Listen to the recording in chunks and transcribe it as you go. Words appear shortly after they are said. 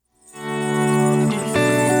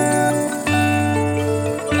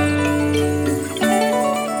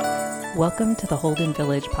Welcome to the Holden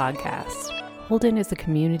Village podcast. Holden is a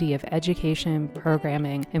community of education,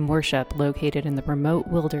 programming, and worship located in the remote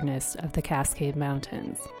wilderness of the Cascade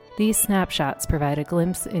Mountains. These snapshots provide a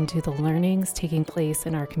glimpse into the learnings taking place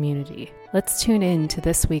in our community. Let's tune in to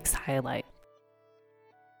this week's highlight.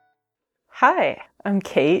 Hi, I'm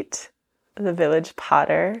Kate, the Village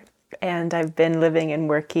Potter, and I've been living and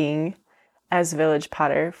working as Village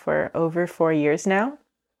Potter for over 4 years now.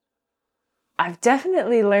 I've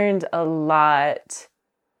definitely learned a lot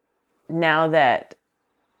now that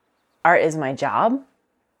art is my job,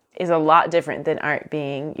 is a lot different than art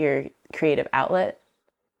being your creative outlet.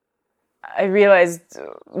 I realized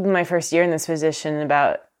my first year in this position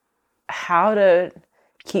about how to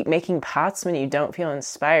keep making pots when you don't feel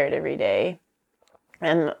inspired every day,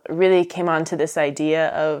 and really came on to this idea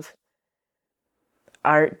of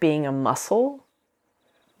art being a muscle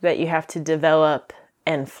that you have to develop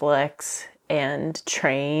and flex and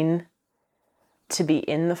train to be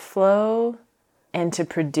in the flow and to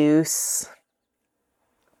produce.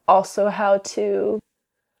 Also how to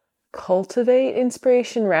cultivate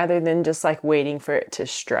inspiration rather than just like waiting for it to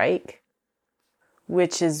strike,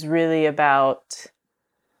 which is really about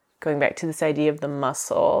going back to this idea of the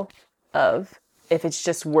muscle of if it's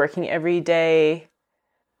just working every day,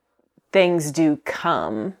 things do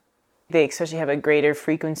come. They especially have a greater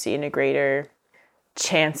frequency and a greater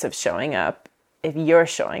chance of showing up if you're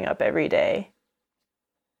showing up every day.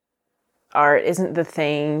 Art isn't the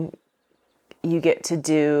thing you get to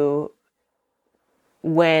do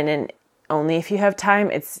when and only if you have time.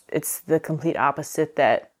 It's the complete opposite,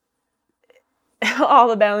 that all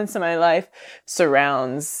the balance of my life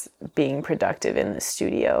surrounds being productive in the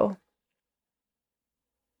studio.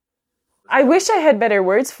 I wish I had better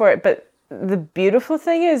words for it, but the beautiful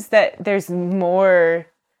thing is that there's more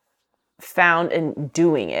found in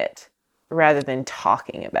doing it rather than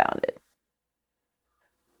talking about it.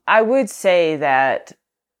 I would say that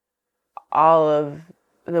all of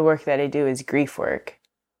the work that I do is grief work.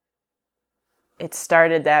 It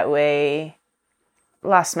started that way.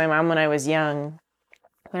 Lost my mom when I was young,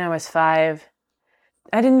 when I was 5.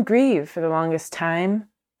 I didn't grieve for the longest time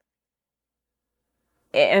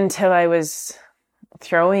until I was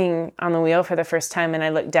throwing on the wheel for the first time, and I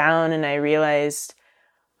looked down and I realized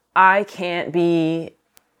I can't be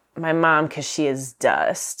my mom because she is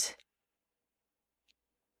dust.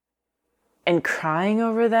 And crying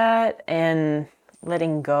over that and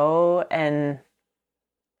letting go. And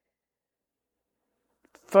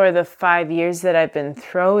for the 5 years that I've been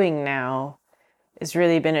throwing now, it's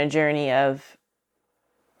really been a journey of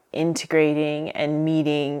integrating and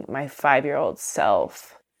meeting my 5-year-old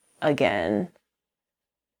self again.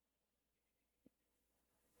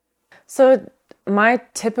 So my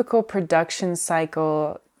typical production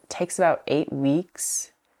cycle takes about 8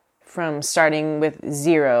 weeks, from starting with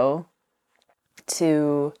 0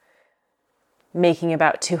 to making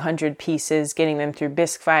about 200 pieces, getting them through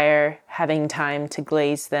bisque fire, having time to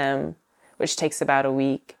glaze them, which takes about a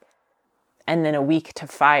week, and then a week to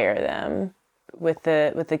fire them. With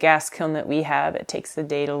the gas kiln that we have, it takes a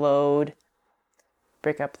day to load,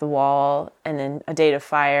 brick up the wall, and then a day to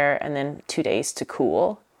fire, and then 2 days to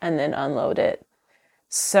cool, and then unload it.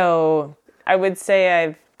 So I would say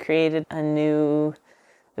I've created a new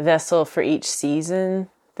vessel for each season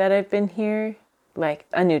that I've been here, like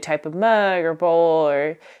a new type of mug or bowl.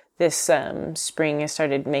 Or this spring I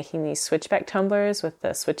started making these switchback tumblers with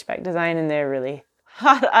the switchback design, and they're really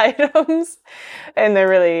hot items, and they're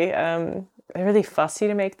really fussy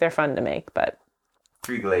to make. They're fun to make, but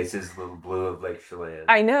 3 glazes, little blue of Lake Chelan.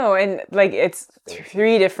 I know, and like it's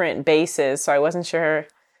 3 different bases, so I wasn't sure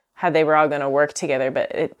how they were all going to work together,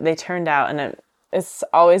 but they turned out, and it's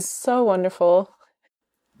always so wonderful.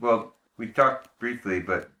 Well, we talked briefly,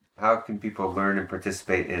 but how can people learn and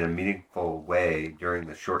participate in a meaningful way during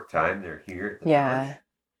the short time they're here at the village?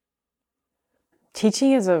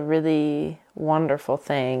 Teaching is a really wonderful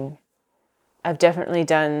thing. I've definitely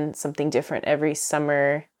done something different every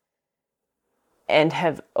summer and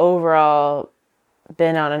have overall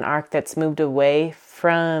been on an arc that's moved away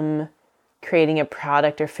from creating a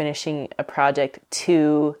product or finishing a project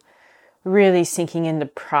to really sinking into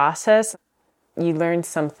process. You learn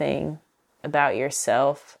something about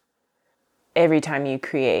yourself every time you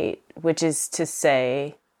create, which is to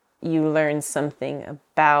say you learn something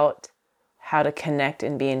about how to connect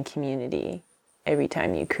and be in community every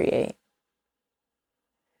time you create.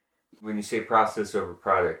 When you say process over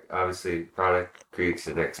product, obviously product creates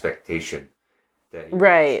an expectation that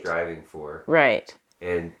you're striving for. Right.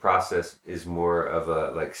 And process is more of a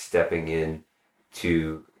like stepping in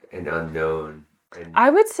to an unknown. And I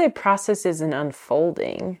would say process is an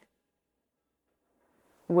unfolding.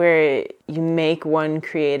 where you make one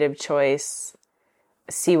creative choice,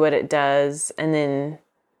 see what it does, and then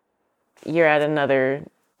you're at another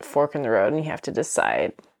fork in the road and you have to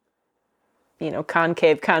decide,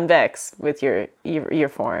 concave, convex with your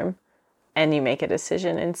form, and you make a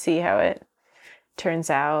decision and see how it turns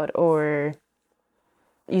out. Or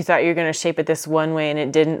you thought you were going to shape it this one way and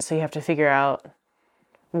it didn't, so you have to figure out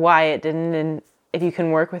why it didn't and if you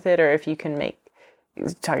can work with it, or if you can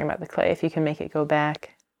talking about the clay, if you can make it go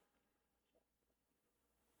back.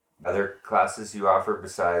 Other classes you offer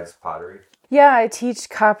besides pottery? Yeah, I teach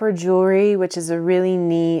copper jewelry, which is a really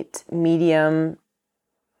neat medium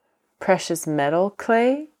precious metal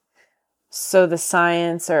clay. So the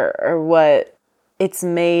science or what it's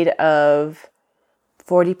made of,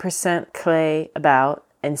 40% clay about,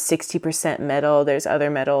 and 60% metal. There's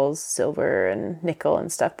other metals, silver and nickel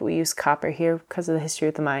and stuff, but we use copper here because of the history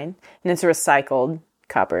of the mine. And it's recycled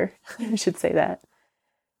copper, I should say that.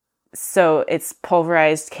 So it's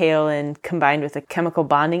pulverized kaolin combined with a chemical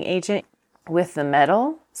bonding agent with the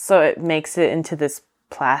metal. So it makes it into this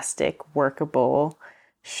plastic, workable,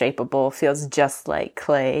 shapeable, feels just like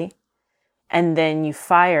clay. And then you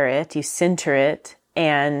fire it, you sinter it,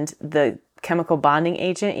 and the chemical bonding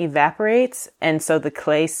agent evaporates. And so the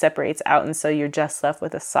clay separates out. And so you're just left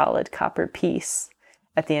with a solid copper piece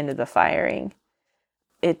at the end of the firing.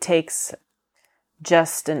 It takes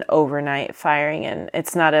just an overnight firing, and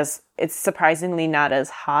it's surprisingly not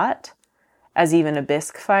as hot as even a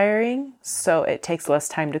bisque firing, so it takes less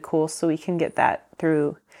time to cool, so we can get that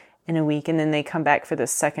through in a week. And then they come back for the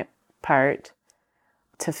second part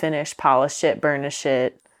to finish, polish it, burnish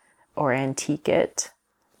it, or antique it.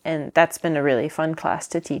 And that's been a really fun class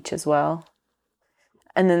to teach as well.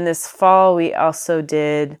 And then this fall we also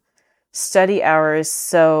did study hours.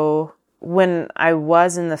 So when I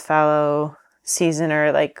was in the fallow season,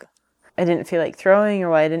 or I didn't feel like throwing,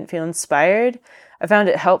 or I didn't feel inspired, I found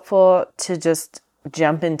it helpful to just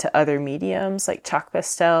jump into other mediums like chalk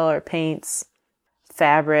pastel or paints,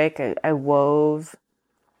 fabric. I wove,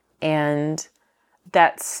 and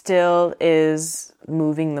that still is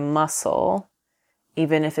moving the muscle,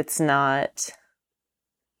 even if it's not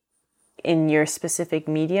in your specific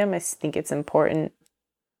medium. I think it's important.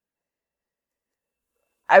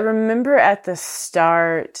 I remember at the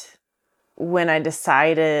start when I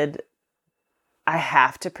decided I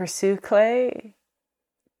have to pursue clay,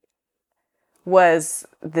 was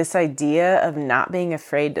this idea of not being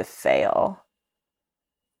afraid to fail.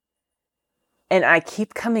 And I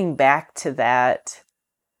keep coming back to that.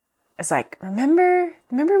 It's like, remember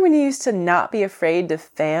when you used to not be afraid to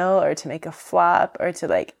fail, or to make a flop, or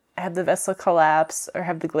to have the vessel collapse, or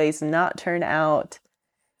have the glaze not turn out?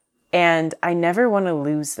 And I never want to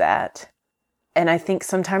lose that. And I think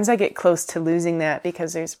sometimes I get close to losing that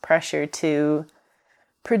because there's pressure to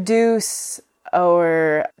produce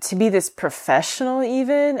or to be this professional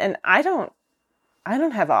even. And I don't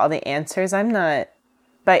have all the answers. I'm not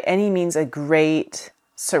by any means a great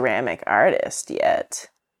ceramic artist yet.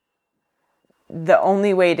 The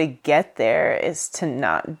only way to get there is to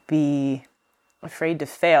not be afraid to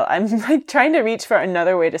fail. I'm trying to reach for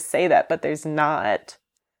another way to say that, but there's not.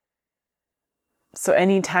 So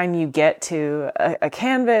anytime you get to a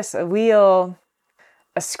canvas, a wheel,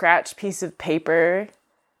 a scratched piece of paper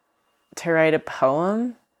to write a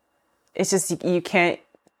poem, it's just you can't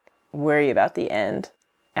worry about the end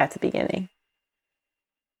at the beginning.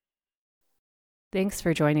 Thanks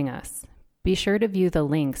for joining us. Be sure to view the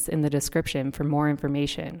links in the description for more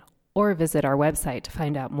information, or visit our website to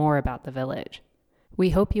find out more about the village. We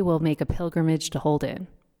hope you will make a pilgrimage to Holden.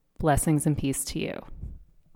 Blessings and peace to you.